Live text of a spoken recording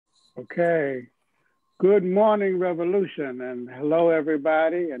Okay. Good morning, Revolution, and hello,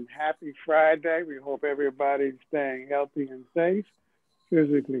 everybody, and happy Friday. We hope everybody's staying healthy and safe,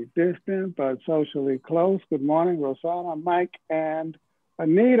 physically distant, but socially close. Good morning, Rosanna, Mike, and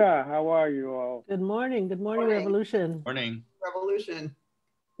Anita. How are you all? Good morning. Good morning, Revolution. Morning. Revolution.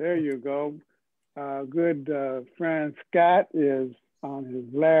 There you go. Good friend Scott is on his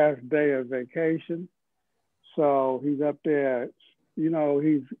last day of vacation. So he's up there. You know,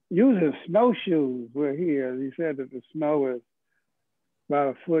 he's using snowshoes where he is. He said that the snow is about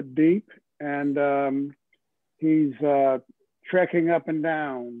a foot deep, and he's trekking up and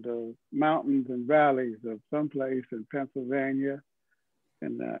down the mountains and valleys of someplace in Pennsylvania,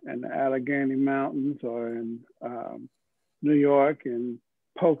 in the Allegheny Mountains, or in New York, in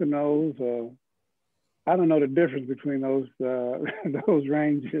Poconos, or I don't know the difference between those those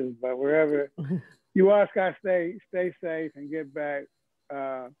ranges, but wherever you are, Scott, stay safe and get back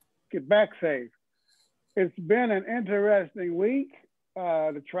safe. It's been an interesting week.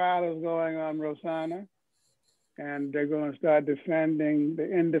 The trial is going on, Rosanna, and they're going to start defending the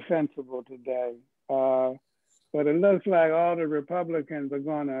indefensible today. But it looks like all the Republicans are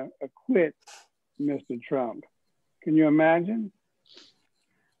going to acquit Mr. Trump. Can you imagine?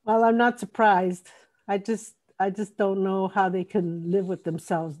 Well, I'm not surprised. I just don't know how they can live with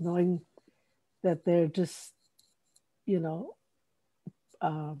themselves knowing that they're just, you know,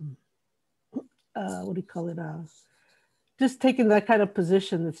 what do you call it? Just taking that kind of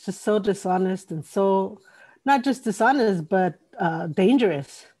position. It's just so dishonest and so, not just dishonest, but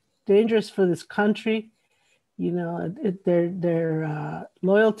dangerous for this country. You know, their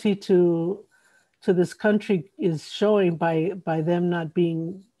loyalty to this country is showing by them not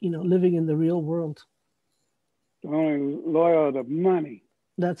being, you know, living in the real world. Only loyal to money.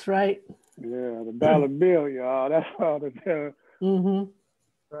 That's right. Yeah, the dollar bill, y'all. That's all they do.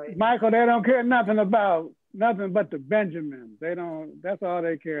 Mm-hmm. Right. Michael, they don't care nothing but the Benjamins. They don't. That's all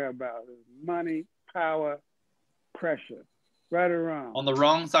they care about is money, power, pressure. Right or wrong? On the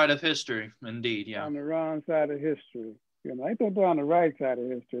wrong side of history, indeed. Yeah. On the wrong side of history. You know, they think they're on the right side of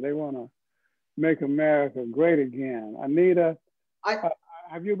history. They want to make America great again. Anita,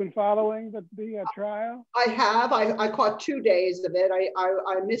 have you been following the trial? I have. I caught 2 days of it.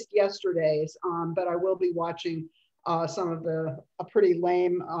 I missed yesterday's, but I will be watching some of the pretty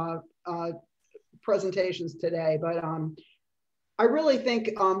lame presentations today. But I really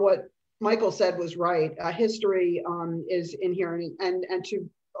think what Michael said was right. History is inherent, and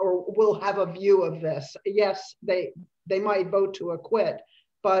will have a view of this. Yes, they might vote to acquit.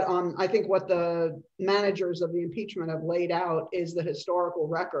 But I think what the managers of the impeachment have laid out is the historical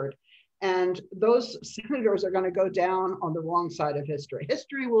record. And those senators are going to go down on the wrong side of history.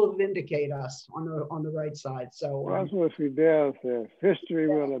 History will vindicate us on the right side. So that's what Fidel says. History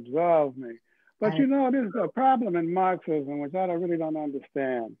will absolve me. But you know, there's a problem in Marxism, which I really don't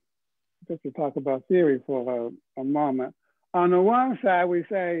understand. Just to talk about theory for a moment. On the one side, we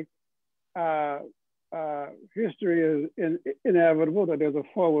say, history is inevitable, that there's a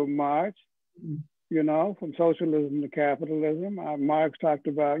forward march, you know, from socialism to capitalism. Marx talked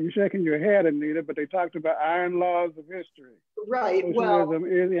about, you're shaking your head, Anita, but they talked about iron laws of history. Right. Socialism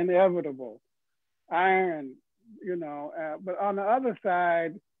is inevitable. Iron, you know, but on the other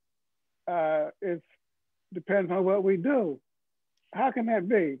side, it depends on what we do. How can that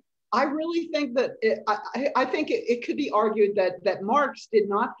be? I really think that I think it could be argued that Marx did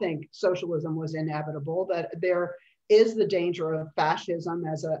not think socialism was inevitable, that there is the danger of fascism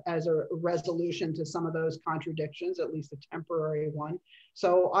as a resolution to some of those contradictions, at least a temporary one.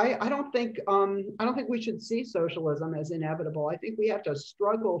 So I don't think we should see socialism as inevitable. I think we have to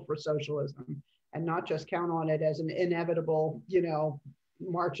struggle for socialism and not just count on it as an inevitable, you know,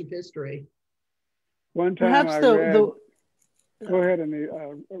 march of history. One time I read. Go ahead,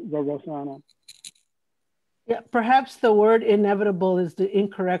 Rosanna. Yeah, perhaps the word inevitable is the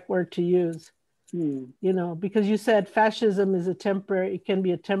incorrect word to use. You know, because you said fascism is it can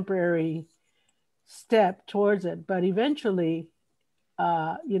be a temporary step towards it, but eventually,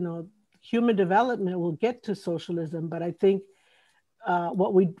 you know, human development will get to socialism. But I think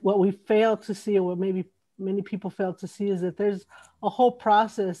what we fail to see, or what maybe many people fail to see, is that there's a whole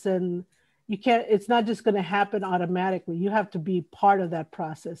process, and it's not just going to happen automatically. You have to be part of that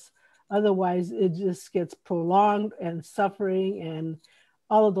process. Otherwise, it just gets prolonged and suffering and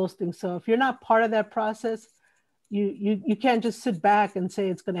all of those things. So if you're not part of that process, you can't just sit back and say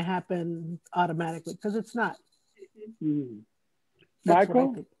it's going to happen automatically, because it's not.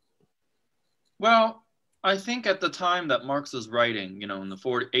 Michael? Well, I think at the time that Marx was writing, you know, in the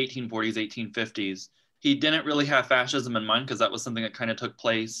 1840s, 1850s, he didn't really have fascism in mind because that was something that kind of took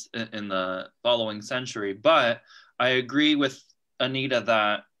place in the following century. But I agree with Anita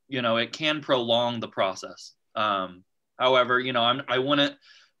that, you know, it can prolong the process. However, you know, I wouldn't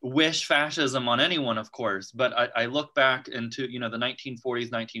wish fascism on anyone, of course, but I look back into, you know, the 1940s,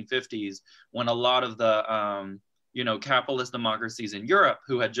 1950s, when a lot of the, you know, capitalist democracies in Europe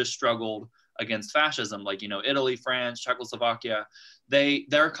who had just struggled against fascism, like, you know, Italy, France, Czechoslovakia,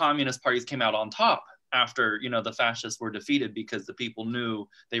 their communist parties came out on top after, you know, the fascists were defeated, because the people knew,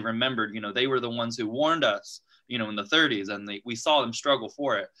 they remembered, you know, they were the ones who warned us, you know, in the 30s, and we saw them struggle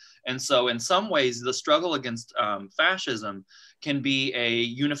for it. And so in some ways, the struggle against fascism can be a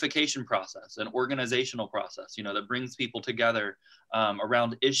unification process, an organizational process, you know, that brings people together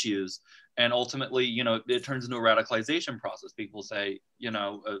around issues. And ultimately, you know, it turns into a radicalization process. People say, you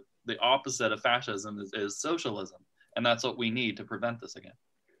know, the opposite of fascism is socialism. And that's what we need to prevent this again.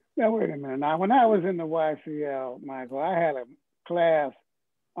 Now, wait a minute. Now, when I was in the YCL, Michael, I had a class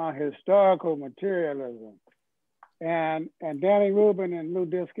on historical materialism. And Danny Rubin and Lou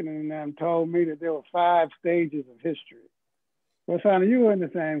Diskin and them told me that there were 5 stages of history. Well, son, you were in the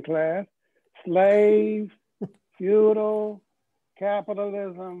same class: slave, feudal,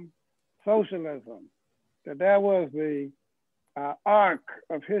 capitalism, socialism. That was the arc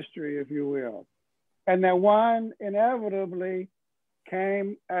of history, if you will. And that one inevitably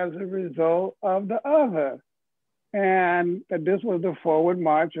came as a result of the other. And that this was the forward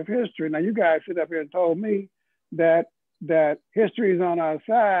march of history. Now, you guys sit up here and told me that history is on our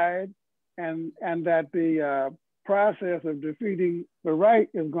side, and that the process of defeating the right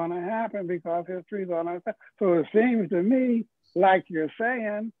is going to happen because history is on our side. So it seems to me, like you're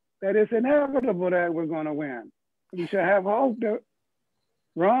saying, that it's inevitable that we're going to win. We should have hope.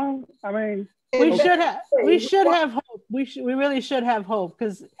 Wrong? I mean, we should have hope. We really should have hope,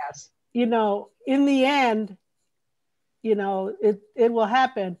 because yes, you know, in the end, you know, it will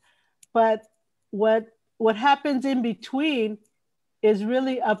happen. But what happens in between is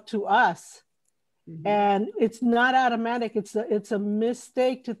really up to us. Mm-hmm. And it's not automatic. It's a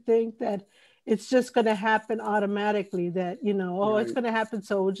mistake to think that it's just going to happen automatically, that, you know, oh, right, it's going to happen,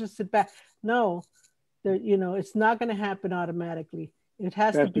 so we'll just sit back. No, you know, it's not going to happen automatically. It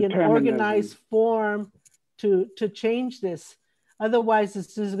has to be an organized form to change this. Otherwise,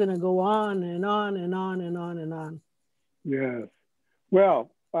 it's just going to go on and on and on and on and on. Yes.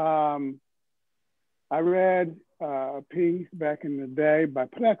 Well, I read a piece back in the day by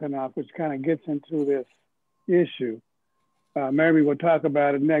Plekhanov, which kind of gets into this issue. Maybe we'll talk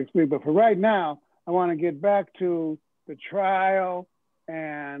about it next week. But for right now, I want to get back to the trial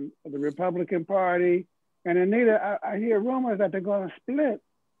and the Republican Party. And Anita, I hear rumors that they're going to split.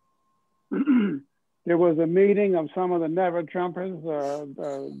 There was a meeting of some of the Never Trumpers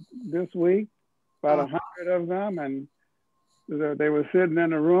this week, about 100 of them, and they were sitting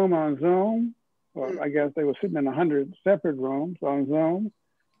in a room on Zoom. Well, I guess they were sitting in 100 separate rooms on Zoom,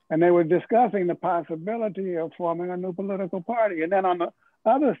 and they were discussing the possibility of forming a new political party. And then on the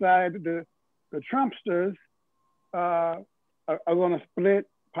other side, the Trumpsters are going to split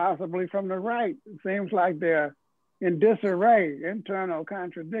possibly from the right. It seems like they're in disarray, internal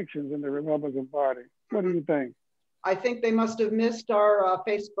contradictions in the Republican Party. What do you think? I think they must have missed our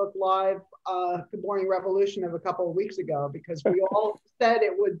Facebook Live Good Morning Revolution of a couple of weeks ago, because we all said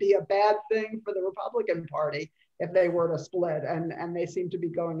it would be a bad thing for the Republican Party if they were to split, and they seem to be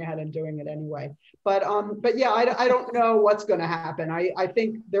going ahead and doing it anyway. But yeah, I don't know what's going to happen. I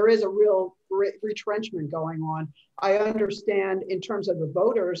think there is a real retrenchment going on. I understand in terms of the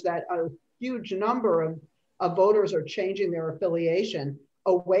voters that a huge number of voters are changing their affiliation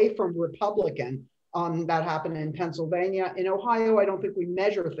away from Republican. That happened in Pennsylvania. In Ohio, I don't think we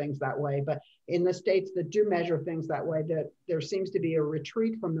measure things that way, but in the states that do measure things that way, that there seems to be a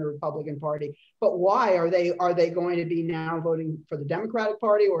retreat from the Republican Party. But why are they going to be now voting for the Democratic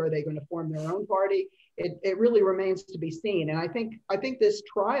Party, or are they going to form their own party? It really remains to be seen. And I think this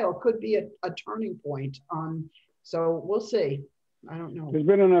trial could be a turning point. So we'll see. I don't know. There's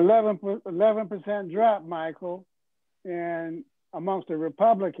been an 11% drop, Michael, and amongst the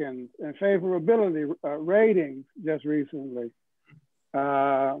Republicans and favorability ratings just recently.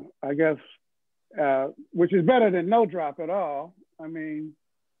 I guess, which is better than no drop at all. I mean,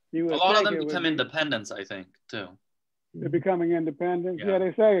 you would a lot of them become independents, I think, too. They're becoming independents. Yeah. Yeah,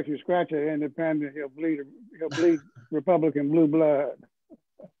 they say if you scratch an independent, he'll bleed Republican blue blood.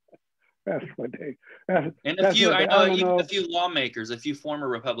 That's what they. And a few lawmakers, a few former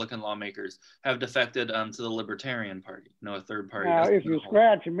Republican lawmakers have defected to the Libertarian Party. No, a third party. Now, if you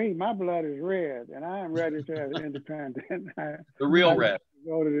scratch me, my blood is red, and I am ready to have an independent. The real red.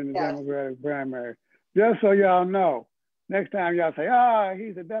 Voted in the Democratic primary. just so y'all know, next time y'all say, oh,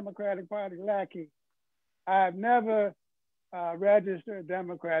 he's a Democratic Party lackey, I've never registered a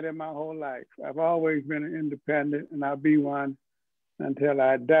Democrat in my whole life. I've always been an independent, and I'll be one until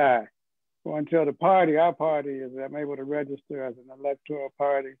I die. Or until the party, our party, is I'm able to register as an electoral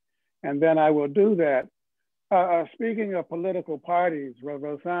party, and then I will do that. Speaking of political parties,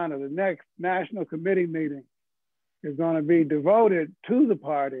 Rosanna, the next National Committee meeting is going to be devoted to the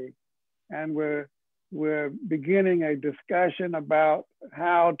party, and we're beginning a discussion about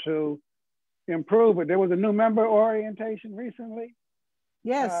how to improve it. There was a new member orientation recently.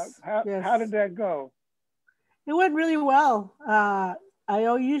 Yes. Yes. How did that go? It went really well.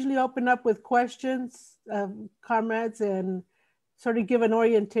 I usually open up with questions, comrades, and sort of give an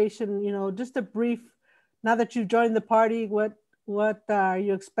orientation, you know, just a brief, now that you've joined the party, what are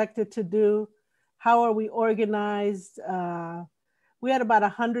you expected to do? How are we organized? We had about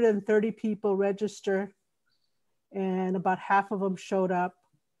 130 people register, and about half of them showed up.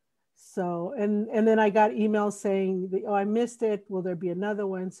 So, and then I got emails saying, oh, I missed it. Will there be another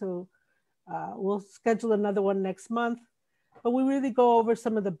one? So we'll schedule another one next month. But we really go over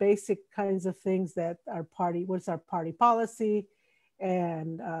some of the basic kinds of things that our party, what's our party policy,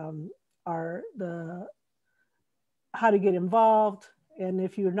 and how to get involved. And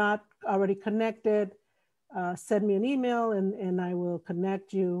if you're not already connected, send me an email and I will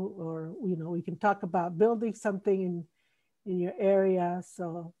connect you, or, you know, we can talk about building something in your area.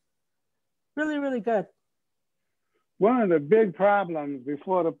 So really, really good. One of the big problems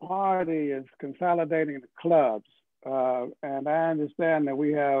before the party is consolidating the clubs. And I understand that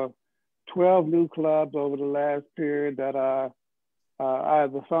we have 12 new clubs over the last period that are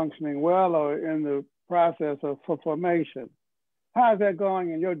either functioning well or in the process of formation. How's that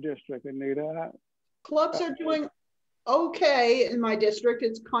going in your district, Anita? Clubs are doing okay in my district.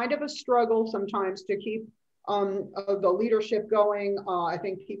 It's kind of a struggle sometimes to keep the leadership going. I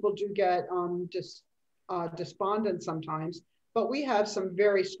think people do get despondent sometimes, but we have some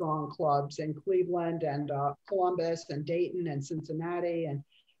very strong clubs in Cleveland and Columbus and Dayton and Cincinnati, and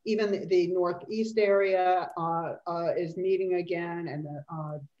even the Northeast area is meeting again, and the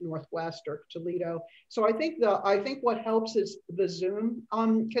Northwest or Toledo. So I think what helps is the Zoom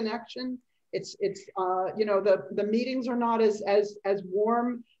connection. It's you know, the meetings are not as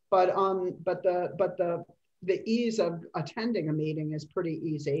warm, but the ease of attending a meeting is pretty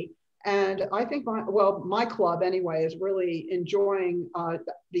easy. And I think my club anyway is really enjoying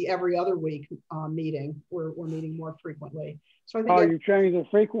the every other week meeting. We're meeting more frequently. So I think you change the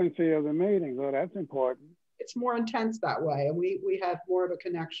frequency of the meeting. Well, that's important. It's more intense that way, and we have more of a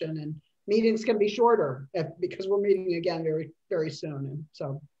connection, and meetings can be shorter because we're meeting again very, very soon. And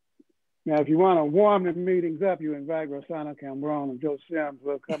so now, if you want to warm the meetings up, you invite Rosanna Cambron and Joe Sims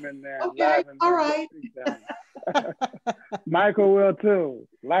will come in there. Okay, all right. Michael will too.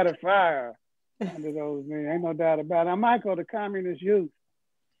 Light a fire under those meetings. Ain't no doubt about it. Now, Michael, the communist youth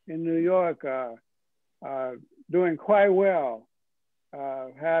in New York are doing quite well.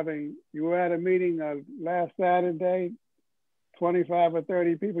 You were at a meeting last Saturday, 25 or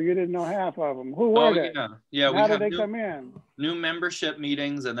 30 people. You didn't know half of them. Who were they? Yeah. How did they come in? New membership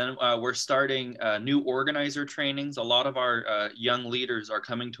meetings, and then we're starting new organizer trainings. A lot of our young leaders are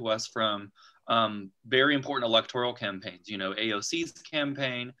coming to us from very important electoral campaigns. You know, AOC's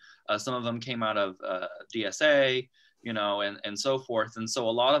campaign. Some of them came out of DSA. You know, and so forth. And so a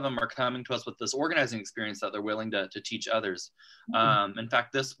lot of them are coming to us with this organizing experience that they're willing to teach others. In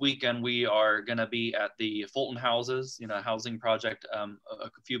fact, this weekend, we are going to be at the Fulton Houses, you know, housing project a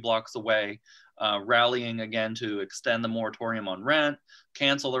few blocks away, rallying again to extend the moratorium on rent,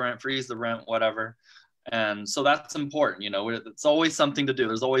 cancel the rent, freeze the rent, whatever. And so that's important. You know, it's always something to do.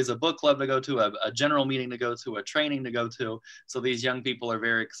 There's always a book club to go to, a general meeting to go to, a training to go to. So these young people are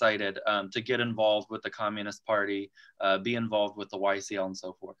very excited to get involved with the Communist Party, be involved with the YCL and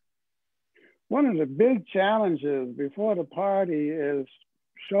so forth. One of the big challenges before the party is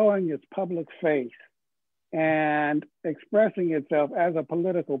showing its public face and expressing itself as a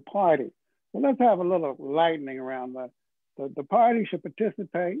political party. Well, let's have a little lightning around that. The party should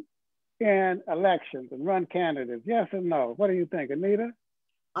participate in elections and run candidates. Yes or no? What do you think, Anita?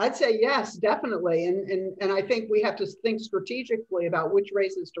 I'd say yes, definitely. And I think we have to think strategically about which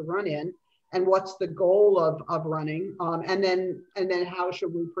races to run in and what's the goal of running. And then how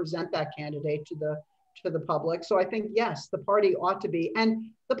should we present that candidate to the public? So I think, yes, the party ought to be, and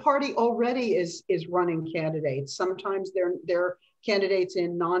the party already is running candidates. Sometimes they're candidates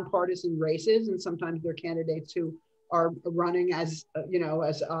in nonpartisan races, and sometimes they're candidates who are running as,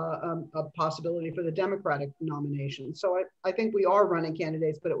 as a possibility for the Democratic nomination. So I think we are running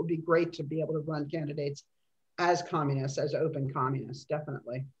candidates, but it would be great to be able to run candidates as communists, as open communists,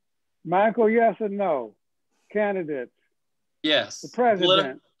 definitely. Michael, yes or no? Candidates. Yes. The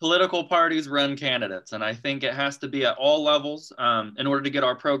president. Political parties run candidates, and I think it has to be at all levels in order to get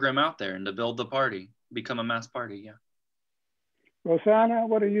our program out there and to build the party, become a mass party. Yeah. Rosanna,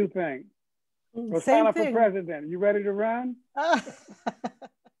 what do you think? Rosanna for president. You ready to run?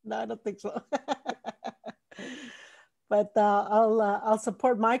 No, I don't think so. But I'll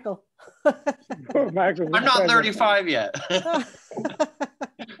support Michael. Michael, I'm not 35 yet.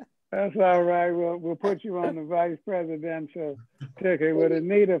 That's all right. We'll put you on the vice presidential ticket with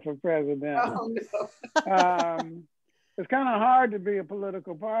Anita for president. Oh, no. It's kind of hard to be a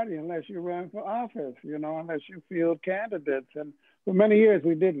political party unless you run for office, unless you field candidates. And for many years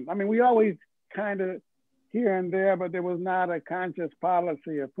we didn't. I mean, we always kind of here and there, but there was not a conscious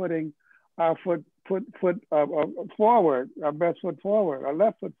policy of putting our foot forward, our best foot forward, our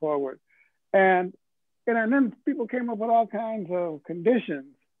left foot forward. And then people came up with all kinds of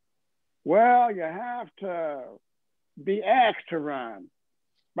conditions. Well, you have to be asked to run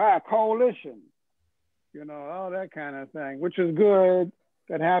by a coalition, all that kind of thing, which is good.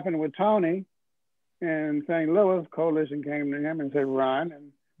 That happened with Tony in St. Louis. Coalition came to him and said, run,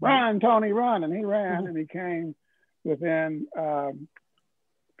 and run, Tony, run. And he ran, and he came within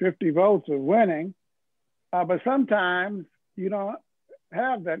 50 votes of winning. But sometimes you don't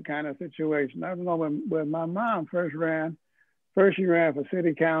have that kind of situation. I don't know, when my mom first she ran for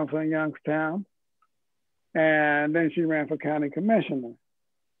city council in Youngstown, and then she ran for county commissioner.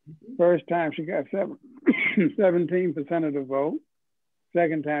 First time she got 17% of the vote.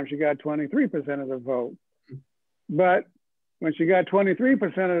 Second time she got 23% of the vote. But when she got 23%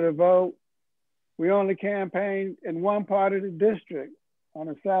 of the vote, we only campaigned in one part of the district. On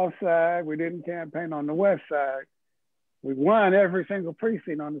the south side, we didn't campaign on the west side. We won every single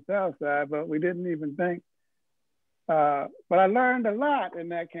precinct on the south side, but we didn't even think. But I learned a lot in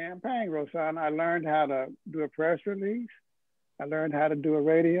that campaign, Rosanna. I learned how to do a press release. I learned how to do a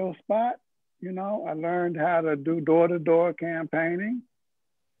radio spot. I learned how to do door-to-door campaigning.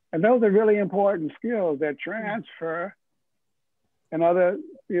 And those are really important skills that transfer in other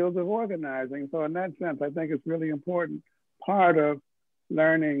fields of organizing. So in that sense, I think it's really important part of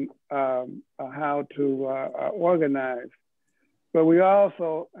learning how to organize. But we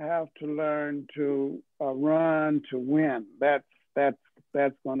also have to learn to run to win. That's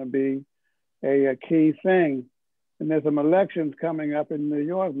going to be a key thing. And there's some elections coming up in New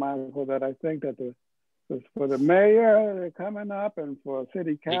York, Michael, that I think that for the mayor, they're coming up, and for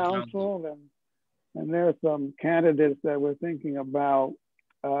city council, and there's some candidates that we're thinking about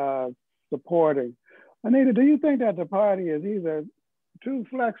supporting. Anita, do you think that the party is either too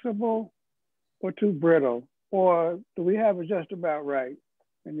flexible or too brittle? Or do we have it just about right,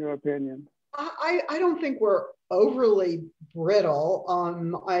 in your opinion? I don't think we're overly brittle.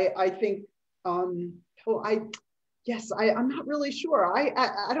 I think, I'm not really sure.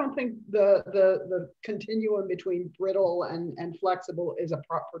 I don't think the continuum between brittle and flexible is a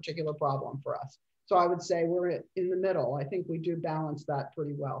particular problem for us. So I would say we're in the middle. I think we do balance that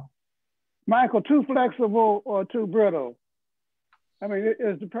pretty well. Michael, too flexible or too brittle? I mean,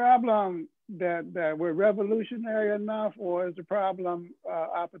 is the problem that we're revolutionary enough, or is the problem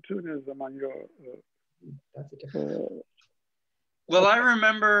opportunism on your? That's a different. Well, I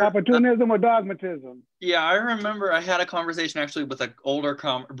remember opportunism or dogmatism. Yeah, I remember I had a conversation actually with an older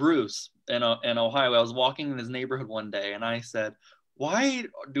Bruce in Ohio. I was walking in his neighborhood one day, and I said, "Why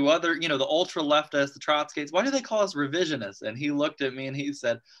do the ultra leftists, the Trotskyists, why do they call us revisionists?" And he looked at me and he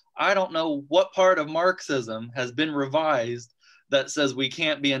said, "I don't know what part of Marxism has been revised that says we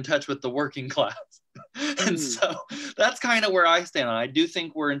can't be in touch with the working class." And so that's kind of where I stand on. I do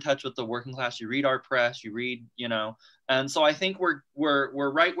think we're in touch with the working class. You read our press, you read, and so I think we're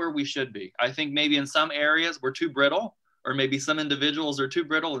right where we should be. I think maybe in some areas we're too brittle, or maybe some individuals are too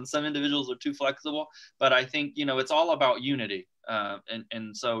brittle and some individuals are too flexible. But I think, it's all about unity.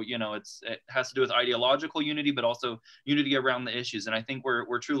 And so, it has to do with ideological unity, but also unity around the issues. And I think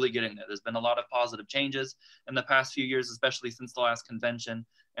we're truly getting there. There's been a lot of positive changes in the past few years, especially since the last convention.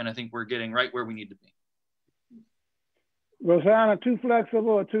 And I think we're getting right where we need to be. Rosanna, too flexible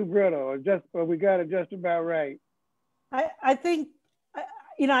or too brittle, or we got it just about right? I think,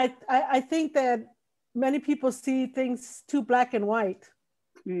 I think that many people see things too black and white.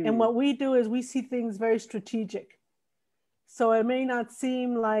 And what we do is we see things very strategic. So it may not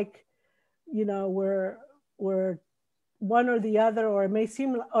seem like, we're one or the other, or it may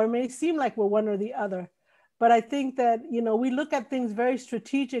seem like we're one or the other. But I think that, you know, we look at things very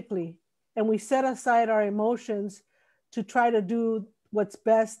strategically and we set aside our emotions to try to do what's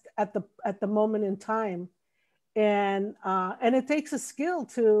best at the moment in time. And it takes a skill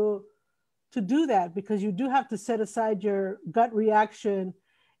to do that, because you do have to set aside your gut reaction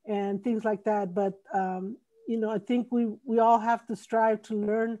and things like that. But, you know, I think we all have to strive to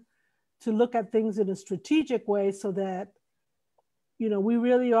learn to look at things in a strategic way, so that, you know, we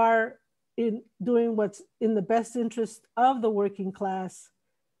really are in doing what's in the best interest of the working class,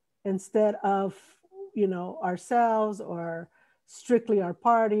 instead of, you know, ourselves, or strictly our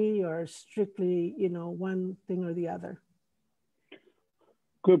party, or strictly, you know, one thing or the other.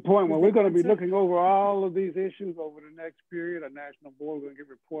 Good point. Well, we're going to be looking over all of these issues over the next period. Our national board, we're going to get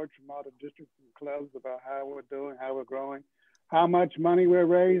reports from all the districts and clubs about how we're doing, how we're growing, how much money we're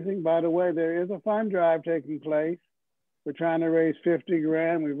raising. But way, there is a fund drive taking place. We're trying to raise 50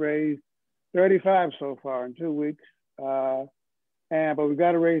 grand. We've raised 35 so far in 2 weeks. But we've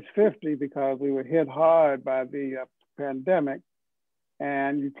got to raise 50 because we were hit hard by the pandemic.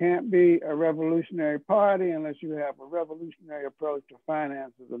 And you can't be a revolutionary party unless you have a revolutionary approach to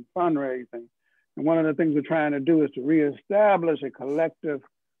finances and fundraising. And one of the things we're trying to do is to reestablish a collective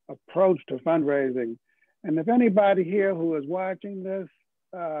approach to fundraising. And if anybody here who is watching this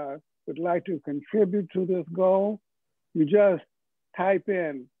would like to contribute to this goal, you just type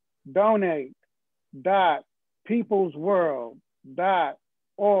in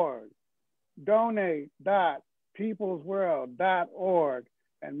donate.peoplesworld.org, donate.peoplesworld.org,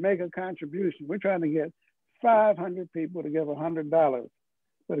 and make a contribution. We're trying to get 500 people to give $100.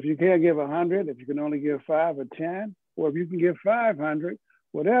 But if you can't give 100, if you can only give 5 or 10, or if you can give 500,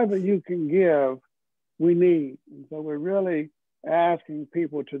 whatever you can give, we need. And so we're really asking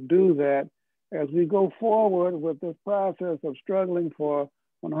people to do that as we go forward with this process of struggling for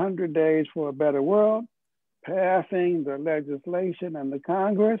 100 days for a better world, passing the legislation and the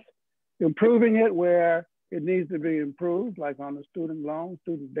Congress, improving it where it needs to be improved, like on the student loan,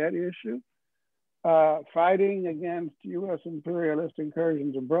 student debt issue, fighting against US imperialist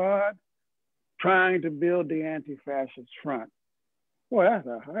incursions abroad, trying to build the anti-fascist front. Boy,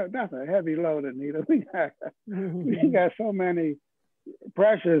 that's a heavy load, Anita. We got so many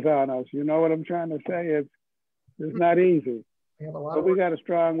pressures on us. You know what I'm trying to say? It's not easy. But we got a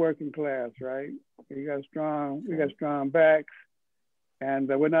strong working class, right? We got strong backs, and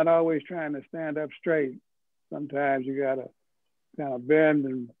we're not always trying to stand up straight. Sometimes you gotta kind of bend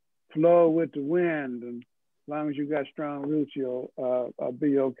and flow with the wind, and as long as you got strong roots, you'll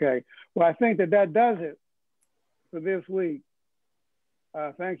be okay. Well, I think that does it for this week.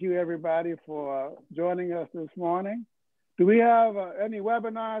 Thank you, everybody, for joining us this morning. Do we have any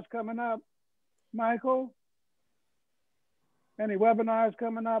webinars coming up, Michael? Any webinars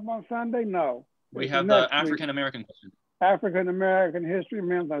coming up on Sunday? No. We have the African American question. African American History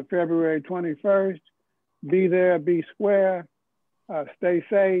Month on February 21st. Be there, be square. Stay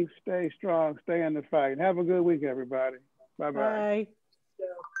safe, stay strong, stay in the fight. Have a good week, everybody. Bye-bye. Bye.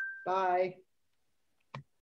 Bye.